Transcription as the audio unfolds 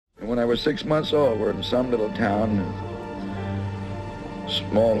When I was 6 months old, we're in some little town,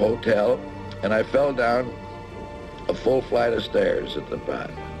 small hotel, and I fell down a full flight of stairs to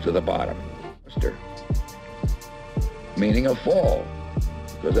the bottom. Buster, meaning a fall,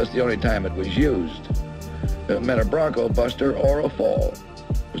 because that's the only time it was used. It meant a bronco buster or a fall.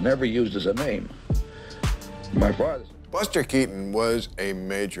 It was never used as a name. My father. Buster Keaton was a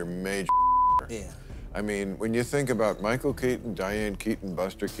major. Yeah. I mean, when you think about Michael Keaton, Diane Keaton,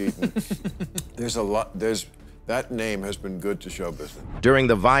 Buster Keaton, that name has been good to show business. During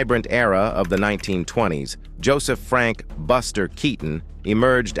the vibrant era of the 1920s, Joseph Frank Buster Keaton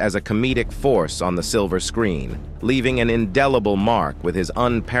emerged as a comedic force on the silver screen, leaving an indelible mark with his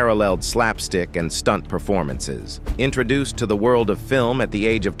unparalleled slapstick and stunt performances. Introduced to the world of film at the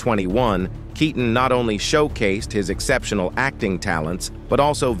age of 21, Keaton not only showcased his exceptional acting talents, but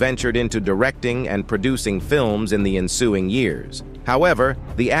also ventured into directing and producing films in the ensuing years. However,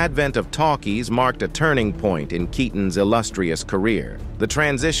 the advent of talkies marked a turning point in Keaton's illustrious career. The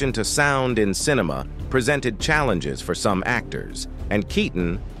transition to sound in cinema presented challenges for some actors, and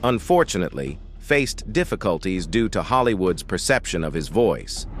Keaton, unfortunately, faced difficulties due to Hollywood's perception of his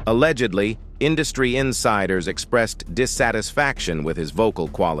voice. Allegedly, industry insiders expressed dissatisfaction with his vocal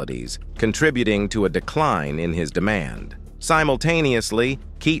qualities, contributing to a decline in his demand. Simultaneously,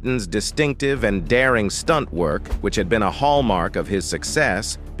 Keaton's distinctive and daring stunt work, which had been a hallmark of his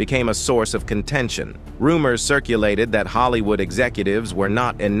success, became a source of contention. Rumors circulated that Hollywood executives were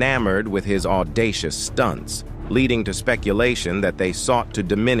not enamored with his audacious stunts, leading to speculation that they sought to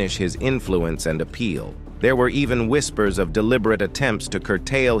diminish his influence and appeal. There were even whispers of deliberate attempts to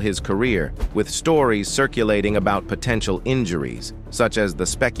curtail his career, with stories circulating about potential injuries, such as the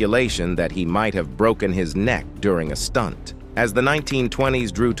speculation that he might have broken his neck during a stunt. As the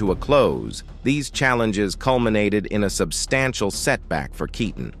 1920s drew to a close, these challenges culminated in a substantial setback for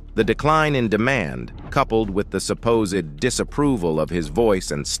Keaton. The decline in demand, coupled with the supposed disapproval of his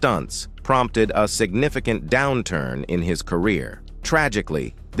voice and stunts, prompted a significant downturn in his career.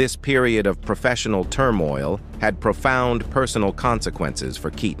 Tragically, this period of professional turmoil had profound personal consequences for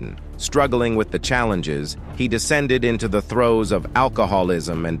Keaton. Struggling with the challenges, he descended into the throes of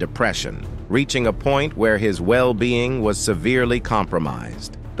alcoholism and depression, reaching a point where his well-being was severely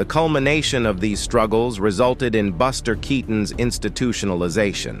compromised. The culmination of these struggles resulted in Buster Keaton's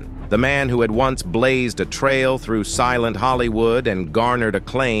institutionalization. The man who had once blazed a trail through silent Hollywood and garnered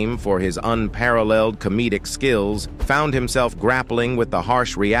acclaim for his unparalleled comedic skills found himself grappling with the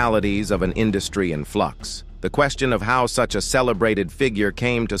harsh realities of an industry in flux. The question of how such a celebrated figure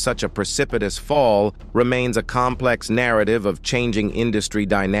came to such a precipitous fall remains a complex narrative of changing industry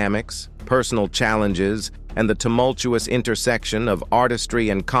dynamics, personal challenges, and the tumultuous intersection of artistry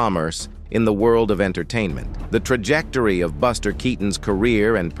and commerce in the world of entertainment. The trajectory of Buster Keaton's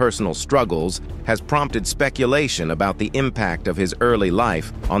career and personal struggles has prompted speculation about the impact of his early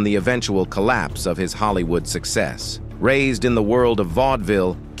life on the eventual collapse of his Hollywood success. Raised in the world of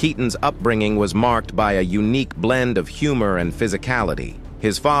vaudeville, Keaton's upbringing was marked by a unique blend of humor and physicality.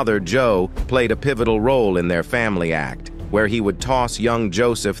 His father, Joe, played a pivotal role in their family act, where he would toss young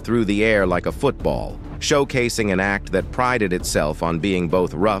Joseph through the air like a football, showcasing an act that prided itself on being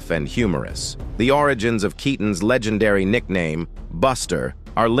both rough and humorous. The origins of Keaton's legendary nickname, Buster,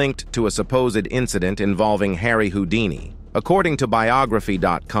 are linked to a supposed incident involving Harry Houdini. According to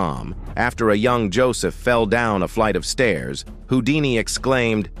Biography.com, after a young Joseph fell down a flight of stairs, Houdini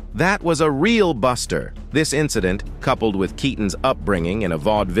exclaimed, "That was a real Buster." This incident, coupled with Keaton's upbringing in a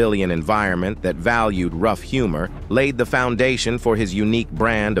vaudevillian environment that valued rough humor, laid the foundation for his unique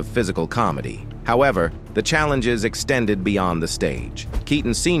brand of physical comedy. However, the challenges extended beyond the stage.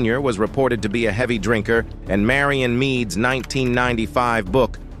 Keaton Sr. was reported to be a heavy drinker, and Marion Mead's 1995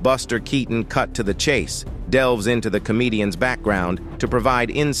 book, Buster Keaton Cut to the Chase, delves into the comedian's background to provide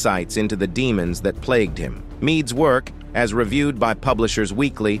insights into the demons that plagued him. Mead's work, as reviewed by Publishers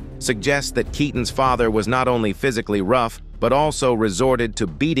Weekly, suggests that Keaton's father was not only physically rough, but also resorted to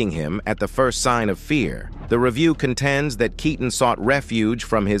beating him at the first sign of fear. The review contends that Keaton sought refuge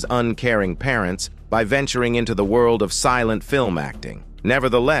from his uncaring parents by venturing into the world of silent film acting.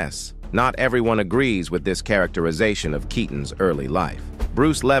 Nevertheless, not everyone agrees with this characterization of Keaton's early life.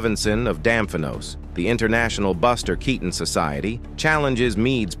 Bruce Levinson of Damphinos, the International Buster Keaton Society, challenges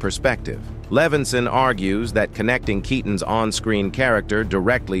Mead's perspective. Levinson argues that connecting Keaton's on-screen character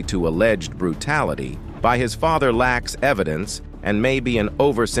directly to alleged brutality by his father lacks evidence and may be an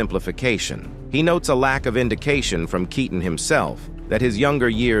oversimplification. He notes a lack of indication from Keaton himself that his younger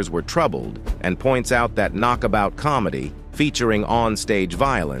years were troubled and points out that knockabout comedy, featuring on-stage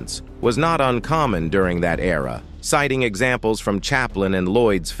violence, was not uncommon during that era, citing examples from Chaplin and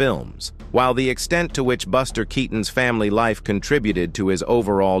Lloyd's films. While the extent to which Buster Keaton's family life contributed to his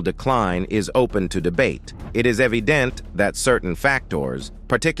overall decline is open to debate, it is evident that certain factors,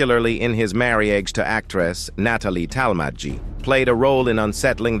 particularly in his marriage to actress Natalie Talmadge, played a role in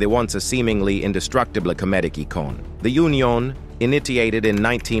unsettling the once a seemingly indestructible comedic icon. The union, initiated in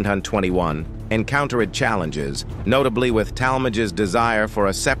 1921, encountered challenges, notably with Talmadge's desire for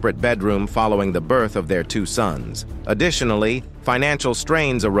a separate bedroom following the birth of their two sons. Additionally, financial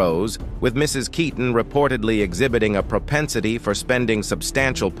strains arose, with Mrs. Keaton reportedly exhibiting a propensity for spending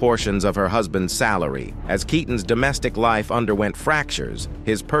substantial portions of her husband's salary. As Keaton's domestic life underwent fractures,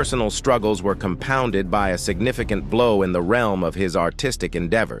 his personal struggles were compounded by a significant blow in the realm of his artistic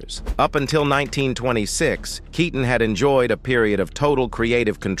endeavors. Up until 1926, Keaton had enjoyed a period of total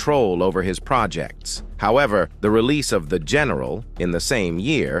creative control over his projects. However, the release of The General in the same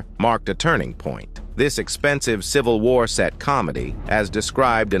year marked a turning point. This expensive Civil War set comedy, as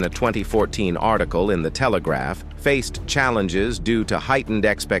described in a 2014 article in The Telegraph, faced challenges due to heightened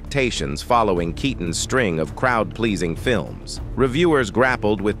expectations following Keaton's string of crowd-pleasing films. Reviewers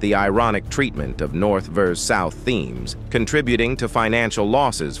grappled with the ironic treatment of North versus South themes, contributing to financial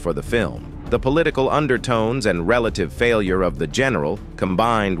losses for the film. The political undertones and relative failure of The General,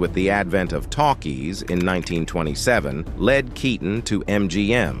 combined with the advent of talkies in 1927, led Keaton to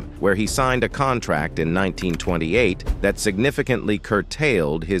MGM, where he signed a contract in 1928 that significantly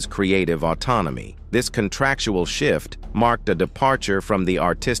curtailed his creative autonomy. This contractual shift marked a departure from the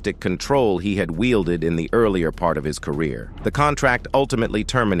artistic control he had wielded in the earlier part of his career. The contract ultimately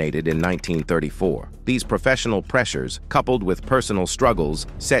terminated in 1934. These professional pressures, coupled with personal struggles,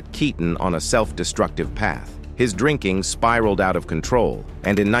 set Keaton on a self-destructive path. His drinking spiraled out of control,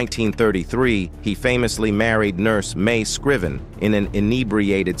 and in 1933, he famously married nurse May Scriven in an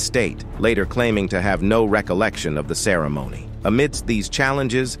inebriated state, later claiming to have no recollection of the ceremony. Amidst these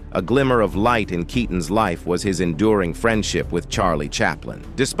challenges, a glimmer of light in Keaton's life was his enduring friendship with Charlie Chaplin.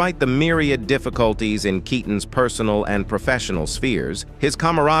 Despite the myriad difficulties in Keaton's personal and professional spheres, his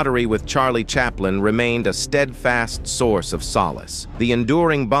camaraderie with Charlie Chaplin remained a steadfast source of solace. The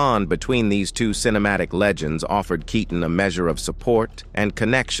enduring bond between these two cinematic legends offered Keaton a measure of support and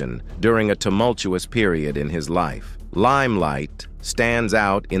connection during a tumultuous period in his life. Limelight stands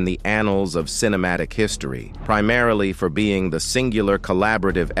out in the annals of cinematic history, primarily for being the singular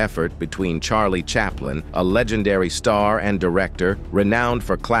collaborative effort between Charlie Chaplin, a legendary star and director renowned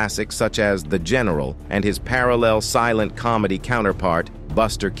for classics such as The General, and his parallel silent comedy counterpart,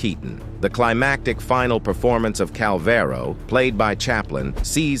 Buster Keaton. The climactic final performance of Calvero, played by Chaplin,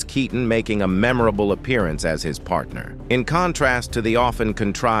 sees Keaton making a memorable appearance as his partner. In contrast to the often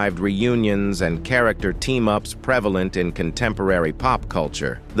contrived reunions and character team-ups prevalent in contemporary pop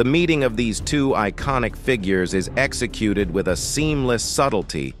culture, the meeting of these two iconic figures is executed with a seamless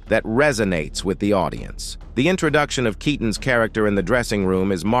subtlety that resonates with the audience. The introduction of Keaton's character in the dressing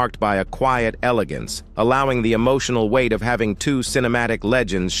room is marked by a quiet elegance, allowing the emotional weight of having two cinematic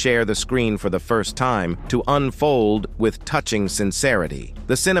legends share the screen for the first time to unfold with touching sincerity.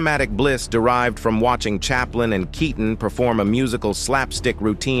 The cinematic bliss derived from watching Chaplin and Keaton perform a musical slapstick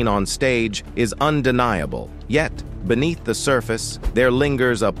routine on stage is undeniable. Yet, beneath the surface, there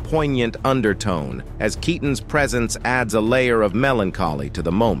lingers a poignant undertone, as Keaton's presence adds a layer of melancholy to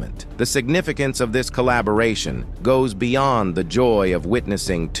the moment. The significance of this collaboration goes beyond the joy of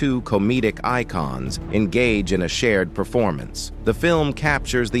witnessing two comedic icons engage in a shared performance. The film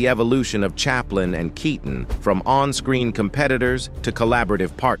captures the evolution of Chaplin and Keaton from on-screen competitors to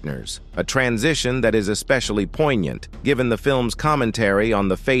collaborative partners, a transition that is especially poignant given the film's commentary on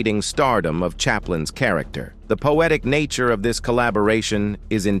the fading stardom of Chaplin's character. The poetic nature of this collaboration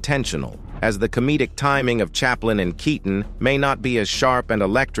is intentional, as the comedic timing of Chaplin and Keaton may not be as sharp and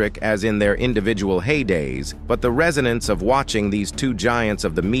electric as in their individual heydays, but the resonance of watching these two giants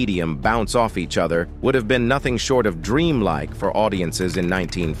of the medium bounce off each other would have been nothing short of dreamlike for audiences in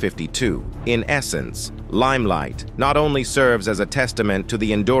 1952. In essence, Limelight not only serves as a testament to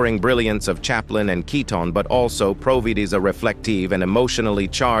the enduring brilliance of Chaplin and Keaton, but also provides a reflective and emotionally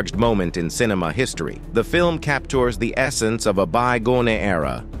charged moment in cinema history. The film captures the essence of a bygone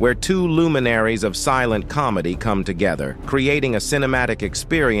era, where two luminaries of silent comedy come together, creating a cinematic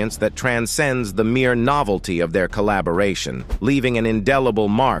experience that transcends the mere novelty of their collaboration, leaving an indelible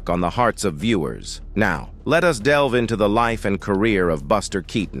mark on the hearts of viewers. Now, let us delve into the life and career of Buster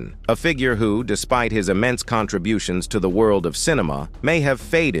Keaton, a figure who, despite his immense contributions to the world of cinema, may have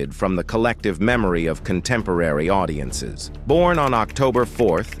faded from the collective memory of contemporary audiences. Born on October 4,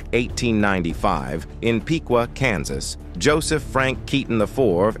 1895, in Piqua, Kansas, Joseph Frank Keaton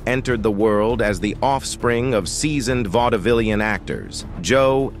IV entered the world as the offspring of seasoned vaudevillian actors,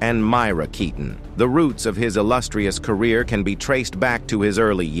 Joe and Myra Keaton. The roots of his illustrious career can be traced back to his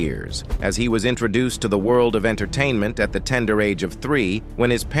early years, as he was introduced to the world of entertainment at the tender age of 3 when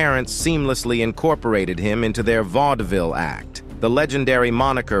his parents seamlessly incorporated him into their vaudeville act. The legendary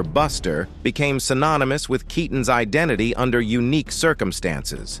moniker Buster became synonymous with Keaton's identity under unique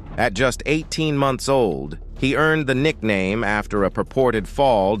circumstances. At just 18 months old, he earned the nickname after a purported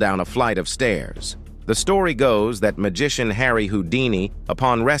fall down a flight of stairs. The story goes that magician Harry Houdini,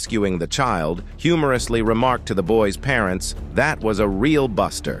 upon rescuing the child, humorously remarked to the boy's parents, "That was a real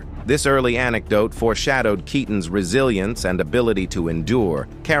Buster." This early anecdote foreshadowed Keaton's resilience and ability to endure,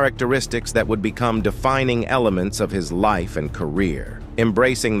 characteristics that would become defining elements of his life and career.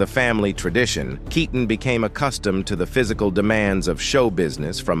 Embracing the family tradition, Keaton became accustomed to the physical demands of show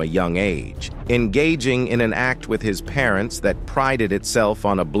business from a young age. Engaging in an act with his parents that prided itself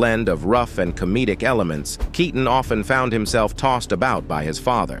on a blend of rough and comedic elements, Keaton often found himself tossed about by his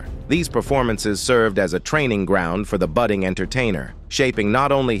father. These performances served as a training ground for the budding entertainer, shaping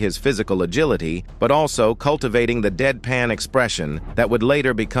not only his physical agility, but also cultivating the deadpan expression that would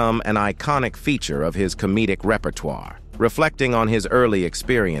later become an iconic feature of his comedic repertoire. Reflecting on his early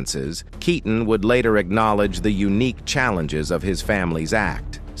experiences, Keaton would later acknowledge the unique challenges of his family's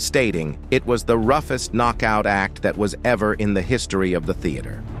act, stating, "It was the roughest knockout act that was ever in the history of the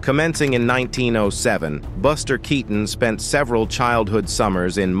theater." Commencing in 1907, Buster Keaton spent several childhood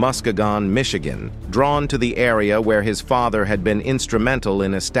summers in Muskegon, Michigan, drawn to the area where his father had been instrumental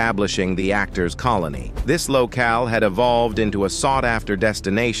in establishing the Actors Colony. This locale had evolved into a sought-after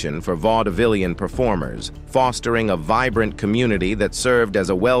destination for vaudevillian performers, fostering a vibrant community that served as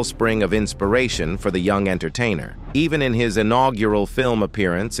a wellspring of inspiration for the young entertainer. Even in his inaugural film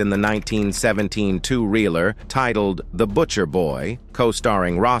appearance in the 1917 two-reeler titled The Butcher Boy,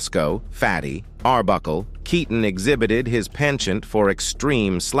 co-starring Roscoe, Fatty, Arbuckle, Keaton exhibited his penchant for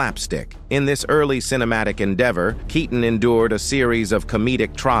extreme slapstick. In this early cinematic endeavor, Keaton endured a series of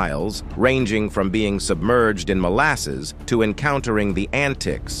comedic trials, ranging from being submerged in molasses to encountering the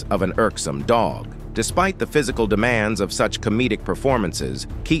antics of an irksome dog. Despite the physical demands of such comedic performances,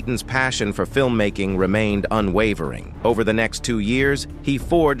 Keaton's passion for filmmaking remained unwavering. Over the next 2 years, he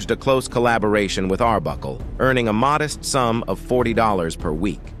forged a close collaboration with Arbuckle, earning a modest sum of $40 per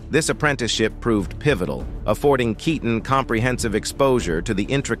week. This apprenticeship proved pivotal, affording Keaton comprehensive exposure to the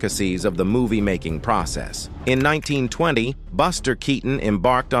intricacies of the movie-making process. In 1920, Buster Keaton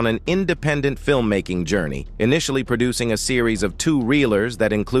embarked on an independent filmmaking journey, initially producing a series of two-reelers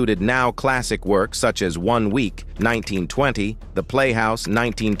that included now-classic works such as 1 Week, 1920, The Playhouse,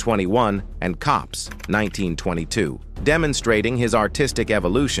 1921, and Cops, 1922. Demonstrating his artistic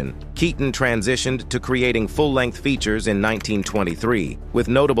evolution, Keaton transitioned to creating full-length features in 1923, with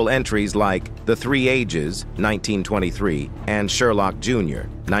notable entries like The Three Ages, 1923, and Sherlock Jr.,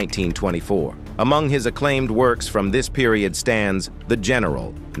 1924. Among his acclaimed works from this period stands The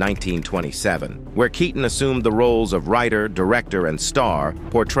General, 1927, where Keaton assumed the roles of writer, director, and star,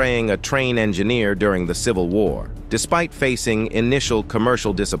 portraying a train engineer during the Civil War. Despite facing initial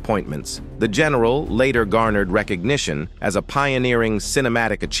commercial disappointments, The General later garnered recognition as a pioneering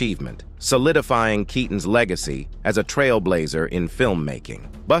cinematic achievement, solidifying Keaton's legacy as a trailblazer in filmmaking.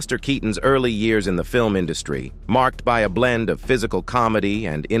 Buster Keaton's early years in the film industry, marked by a blend of physical comedy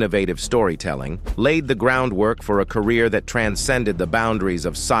and innovative storytelling, laid the groundwork for a career that transcended the boundaries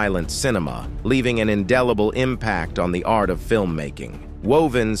of silent cinema, leaving an indelible impact on the art of filmmaking.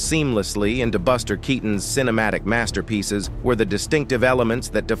 Woven seamlessly into Buster Keaton's cinematic masterpieces were the distinctive elements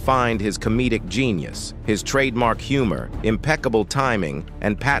that defined his comedic genius, his trademark humor, impeccable timing,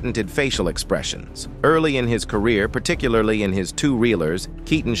 and patented facial expressions. Early in his career, particularly in his two-reelers,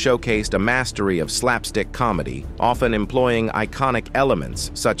 Keaton showcased a mastery of slapstick comedy, often employing iconic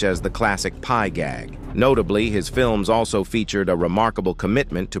elements such as the classic pie gag. Notably, his films also featured a remarkable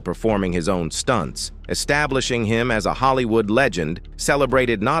commitment to performing his own stunts, establishing him as a Hollywood legend,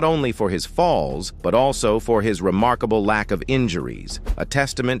 celebrated not only for his falls, but also for his remarkable lack of injuries, a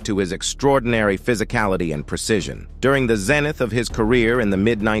testament to his extraordinary physicality and precision. During the zenith of his career in the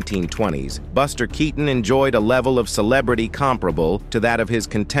mid-1920s, Buster Keaton enjoyed a level of celebrity comparable to that of his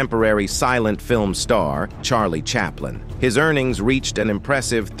contemporary silent film star, Charlie Chaplin. His earnings reached an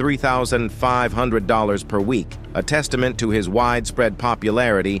impressive $3,500 per week, a testament to his widespread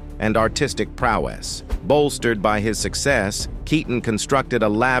popularity and artistic prowess. Bolstered by his success, Keaton constructed a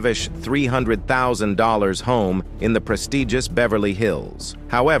lavish $300,000 home in the prestigious Beverly Hills.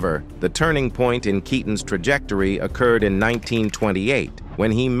 However, the turning point in Keaton's trajectory occurred in 1928,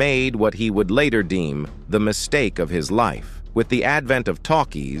 when he made what he would later deem the mistake of his life. With the advent of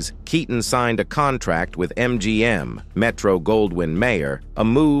talkies, Keaton signed a contract with MGM, Metro-Goldwyn-Mayer, a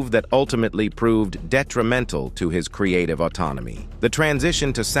move that ultimately proved detrimental to his creative autonomy. The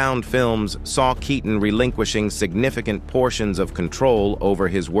transition to sound films saw Keaton relinquishing significant portions of control over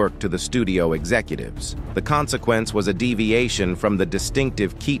his work to the studio executives. The consequence was a deviation from the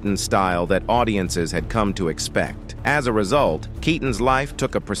distinctive Keaton style that audiences had come to expect. As a result, Keaton's life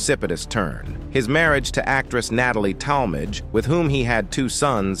took a precipitous turn. His marriage to actress Natalie Talmadge, with whom he had 2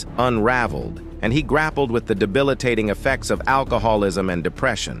 sons, unraveled, and he grappled with the debilitating effects of alcoholism and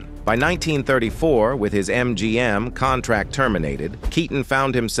depression. By 1934, with his MGM contract terminated, Keaton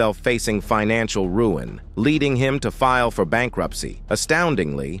found himself facing financial ruin, leading him to file for bankruptcy.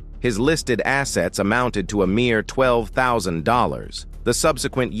 Astoundingly, his listed assets amounted to a mere $12,000. The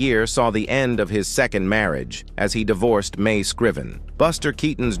subsequent year saw the end of his second marriage, as he divorced May Scriven. Buster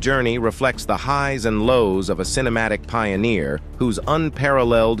Keaton's journey reflects the highs and lows of a cinematic pioneer whose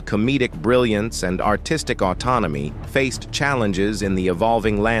unparalleled comedic brilliance and artistic autonomy faced challenges in the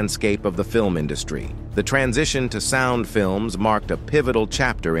evolving landscape of the film industry. The transition to sound films marked a pivotal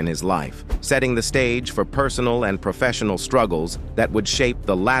chapter in his life, setting the stage for personal and professional struggles that would shape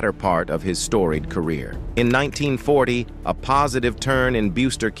the latter part of his storied career. In 1940, a positive turn in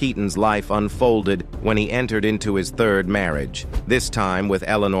Buster Keaton's life unfolded when he entered into his third marriage, this time with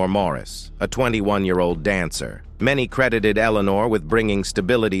Eleanor Morris, a 21-year-old dancer. Many credited Eleanor with bringing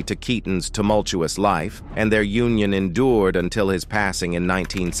stability to Keaton's tumultuous life, and their union endured until his passing in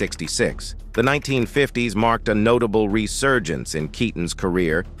 1966. The 1950s marked a notable resurgence in Keaton's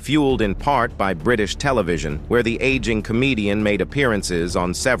career, fueled in part by British television, where the aging comedian made appearances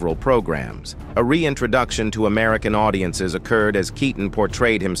on several programs. A reintroduction to American audiences occurred as Keaton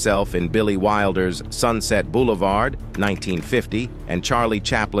portrayed himself in Billy Wilder's Sunset Boulevard, 1950, and Charlie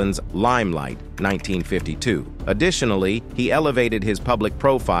Chaplin's Limelight, 1952. Additionally, he elevated his public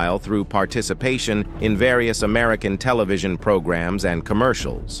profile through participation in various American television programs and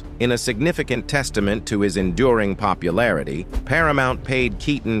commercials. In a significant testament to his enduring popularity, Paramount paid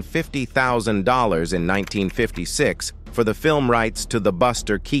Keaton $50,000 in 1956 for the film rights to The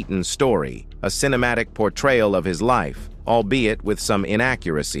Buster Keaton Story, a cinematic portrayal of his life, albeit with some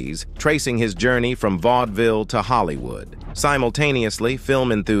inaccuracies, tracing his journey from vaudeville to Hollywood. Simultaneously,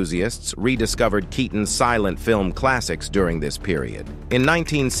 film enthusiasts rediscovered Keaton's silent film classics during this period. In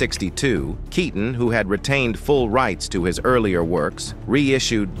 1962, Keaton, who had retained full rights to his earlier works,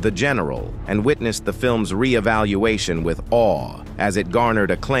 reissued The General and witnessed the film's re-evaluation with awe, as it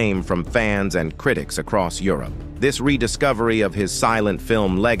garnered acclaim from fans and critics across Europe. This rediscovery of his silent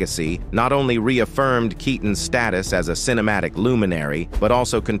film legacy not only reaffirmed Keaton's status as a cinematic luminary, but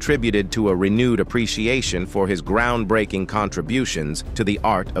also contributed to a renewed appreciation for his groundbreaking contributions to the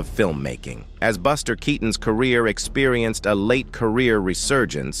art of filmmaking. As Buster Keaton's career experienced a late-career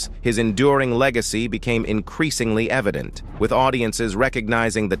resurgence, his enduring legacy became increasingly evident, with audiences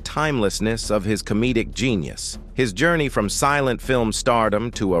recognizing the timelessness of his comedic genius. His journey from silent film stardom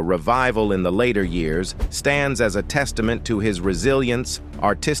to a revival in the later years stands as a testament to his resilience,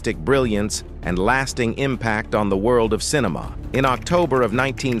 artistic brilliance, and lasting impact on the world of cinema. In October of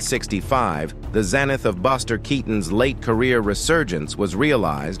 1965, the zenith of Buster Keaton's late career resurgence was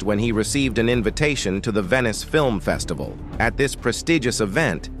realized when he received an invitation to the Venice Film Festival. At this prestigious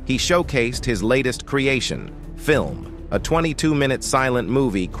event, he showcased his latest creation, Film, a 22-minute silent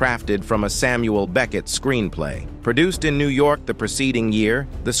movie crafted from a Samuel Beckett screenplay. Produced in New York the preceding year,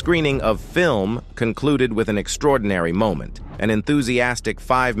 the screening of Film concluded with an extraordinary moment, an enthusiastic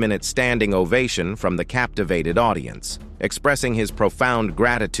 5-minute standing ovation from the captivated audience. Expressing his profound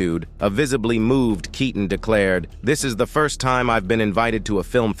gratitude, a visibly moved Keaton declared, "This is the first time I've been invited to a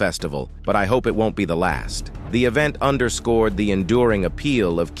film festival, but I hope it won't be the last." The event underscored the enduring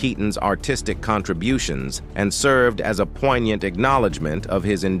appeal of Keaton's artistic contributions and served as a poignant acknowledgement of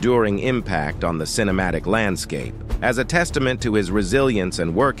his enduring impact on the cinematic landscape. As a testament to his resilience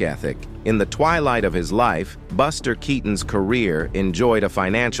and work ethic, in the twilight of his life, Buster Keaton's career enjoyed a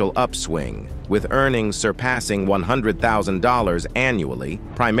financial upswing, with earnings surpassing $100,000 annually,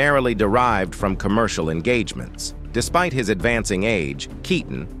 primarily derived from commercial engagements. Despite his advancing age,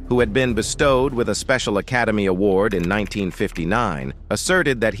 Keaton, who had been bestowed with a Special Academy Award in 1959,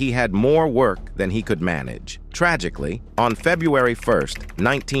 asserted that he had more work than he could manage. Tragically, on February 1,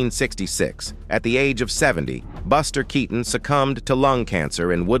 1966, at the age of 70, Buster Keaton succumbed to lung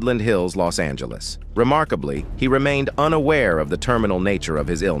cancer in Woodland Hills, Los Angeles. Remarkably, he remained unaware of the terminal nature of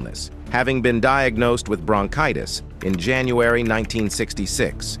his illness. Having been diagnosed with bronchitis, in January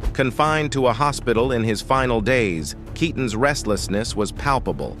 1966. Confined to a hospital in his final days, Keaton's restlessness was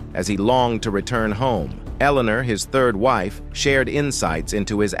palpable as he longed to return home. Eleanor, his third wife, shared insights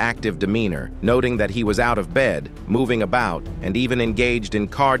into his active demeanor, noting that he was out of bed, moving about, and even engaged in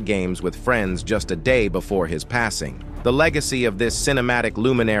card games with friends just a day before his passing. The legacy of this cinematic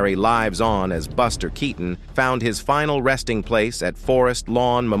luminary lives on as Buster Keaton found his final resting place at Forest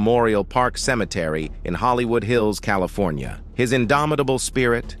Lawn Memorial Park Cemetery in Hollywood Hills, California. His indomitable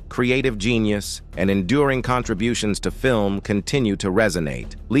spirit, creative genius, and enduring contributions to film continue to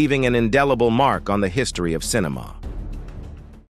resonate, leaving an indelible mark on the history of cinema.